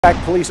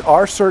Police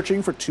are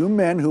searching for two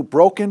men who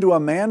broke into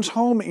a man's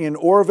home in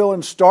Oroville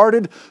and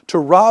started to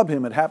rob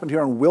him. It happened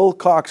here on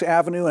Wilcox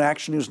Avenue, and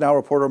Action News Now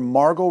reporter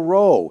Margot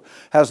Rowe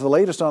has the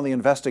latest on the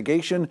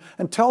investigation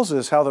and tells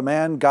us how the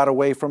man got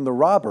away from the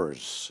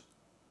robbers.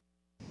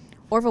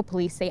 Oroville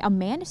police say a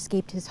man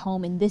escaped his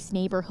home in this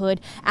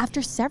neighborhood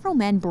after several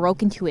men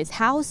broke into his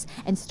house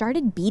and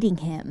started beating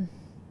him.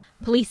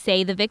 Police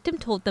say the victim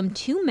told them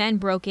two men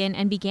broke in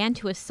and began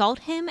to assault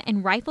him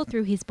and rifle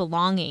through his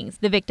belongings.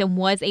 The victim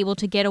was able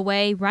to get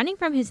away, running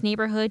from his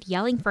neighborhood,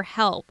 yelling for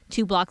help.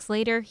 2 blocks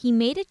later, he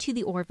made it to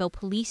the Oroville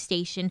police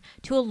station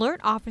to alert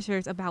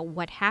officers about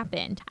what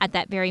happened. At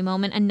that very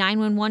moment, a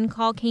 911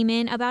 call came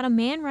in about a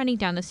man running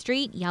down the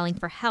street, yelling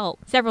for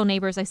help. Several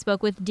neighbors I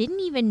spoke with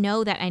didn't even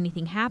know that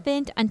anything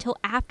happened until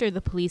after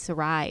the police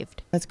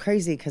arrived. That's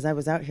crazy because I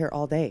was out here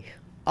all day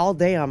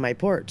on my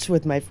porch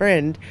with my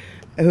friend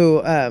who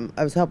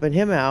I was helping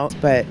him out,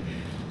 but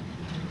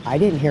I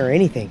didn't hear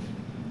anything.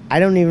 I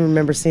don't even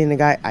remember seeing the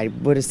guy. I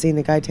would have seen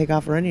the guy take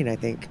off running, I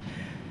think.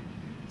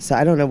 So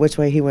I don't know which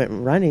way he went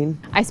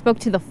running. I spoke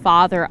to the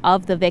father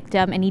of the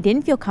victim, and he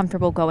didn't feel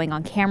comfortable going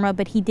on camera,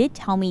 but he did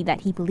tell me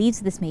that he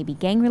believes this may be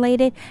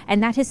gang-related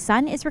and that his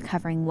son is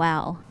recovering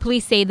well.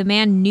 Police say the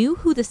man knew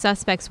who the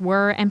suspects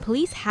were, and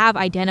police have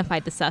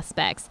identified the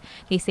suspects.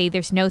 They say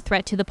there's no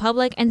threat to the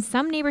public, and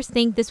some neighbors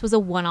think this was a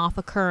one-off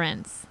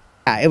occurrence.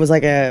 It was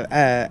like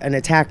an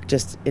attack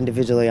just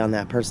individually on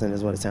that person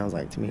is what it sounds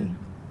like to me.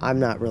 I'm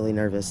not really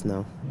nervous,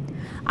 no.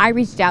 I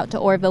reached out to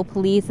Oroville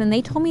police and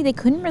they told me they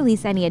couldn't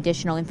release any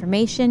additional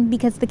information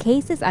because the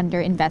case is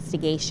under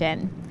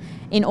investigation.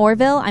 In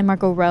Oroville, I'm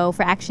Margot Rowe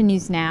for Action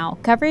News Now.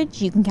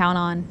 Coverage you can count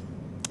on.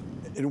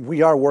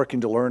 We are working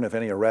to learn if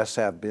any arrests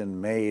have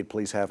been made.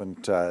 Police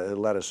haven't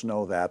let us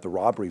know that. The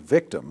robbery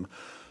victim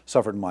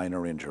suffered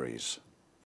minor injuries.